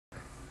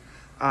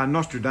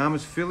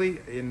Nostradamus filly,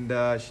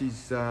 and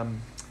she's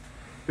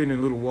been in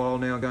a little while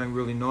now, going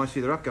really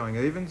nicely. They're up going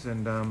evens,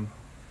 and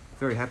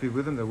very happy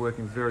with them. They're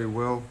working very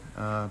well,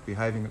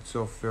 behaving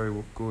itself very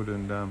good,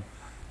 and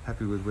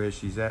happy with where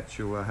she's at.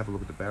 She'll have a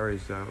look at the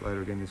barriers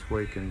later again this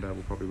week, and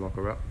we'll probably lock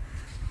her up.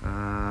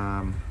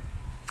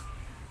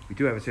 We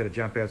do have a set of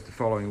jump outs the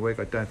following week.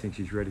 I don't think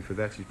she's ready for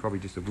that. She's probably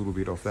just a little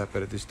bit off that,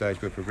 but at this stage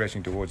we're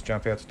progressing towards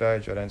jump out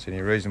stage. I don't see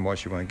any reason why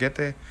she won't get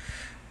there,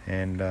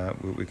 and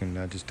we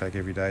can just take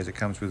every day as it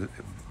comes with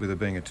her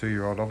being a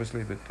 2-year-old,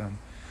 obviously, but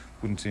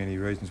wouldn't see any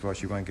reasons why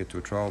she won't get to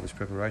a trial this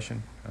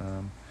preparation.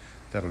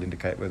 That'll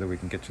indicate whether we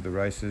can get to the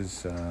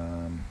races.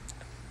 I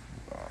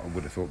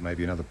would have thought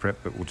maybe another prep,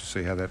 but we'll just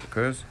see how that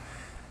occurs.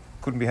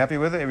 Couldn't be happy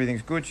with her.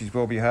 Everything's good. She's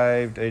well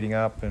behaved, eating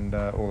up, and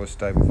all the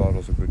stable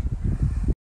vitals are good.